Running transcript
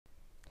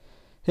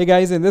Hey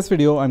guys, in this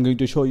video I'm going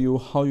to show you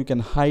how you can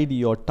hide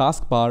your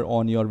taskbar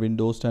on your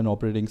Windows 10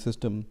 operating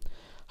system.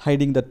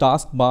 Hiding the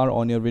taskbar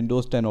on your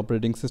Windows 10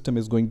 operating system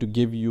is going to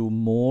give you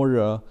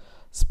more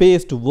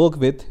space to work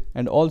with,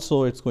 and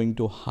also it's going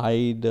to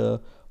hide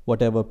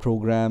whatever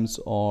programs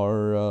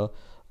or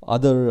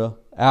other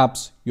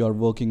apps you are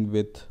working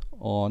with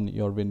on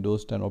your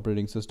Windows 10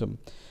 operating system.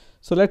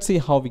 So let's see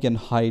how we can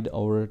hide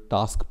our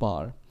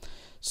taskbar.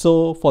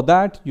 So for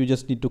that, you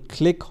just need to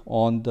click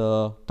on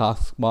the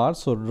taskbar.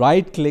 So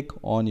right click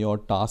on your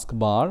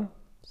taskbar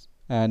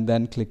and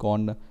then click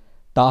on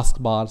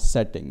taskbar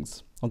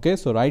settings. Okay,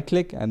 so right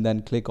click and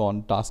then click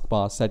on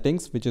taskbar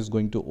settings, which is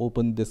going to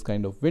open this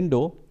kind of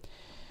window.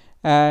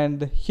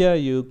 And here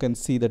you can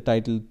see the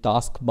title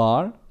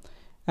taskbar,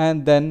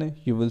 and then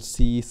you will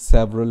see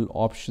several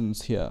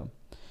options here.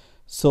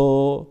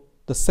 So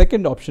the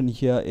second option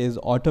here is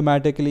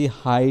automatically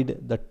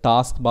hide the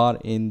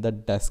taskbar in the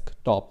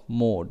desktop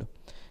mode,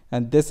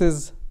 and this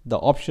is the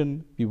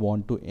option we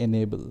want to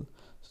enable.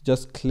 So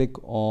just click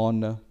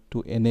on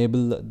to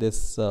enable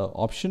this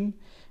option,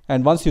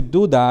 and once you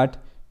do that,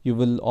 you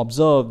will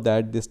observe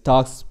that this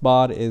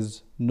taskbar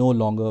is no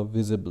longer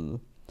visible.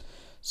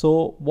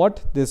 So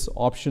what this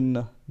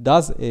option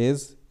does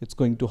is it's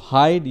going to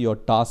hide your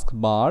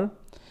taskbar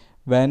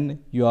when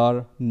you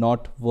are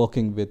not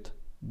working with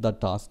the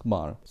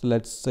taskbar. So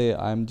let's say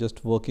I'm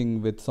just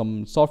working with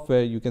some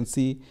software. You can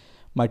see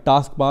my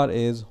taskbar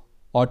is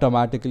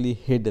automatically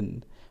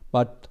hidden,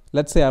 but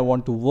let's say I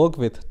want to work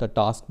with the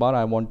taskbar.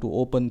 I want to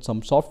open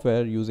some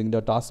software using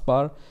the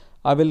taskbar.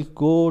 I will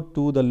go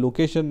to the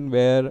location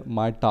where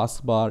my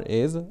taskbar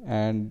is,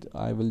 and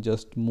I will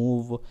just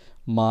move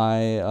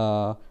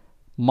my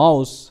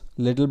mouse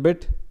little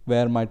bit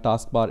where my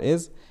taskbar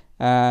is,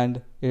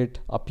 and it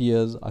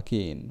appears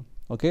again.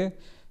 Okay,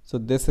 so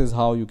this is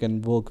how you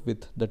can work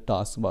with the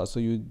taskbar. So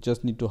you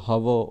just need to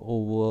hover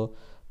over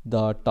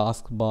the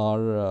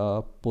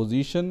taskbar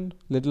position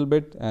little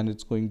bit, and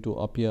it's going to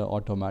appear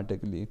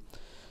automatically.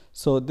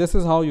 So this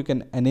is how you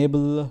can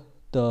enable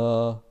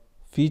the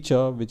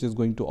feature which is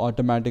going to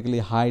automatically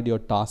hide your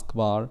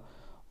taskbar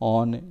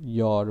on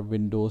your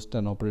Windows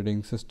 10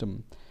 operating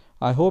system.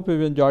 I hope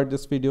you enjoyed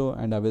this video,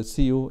 and I will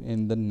see you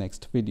in the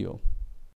next video.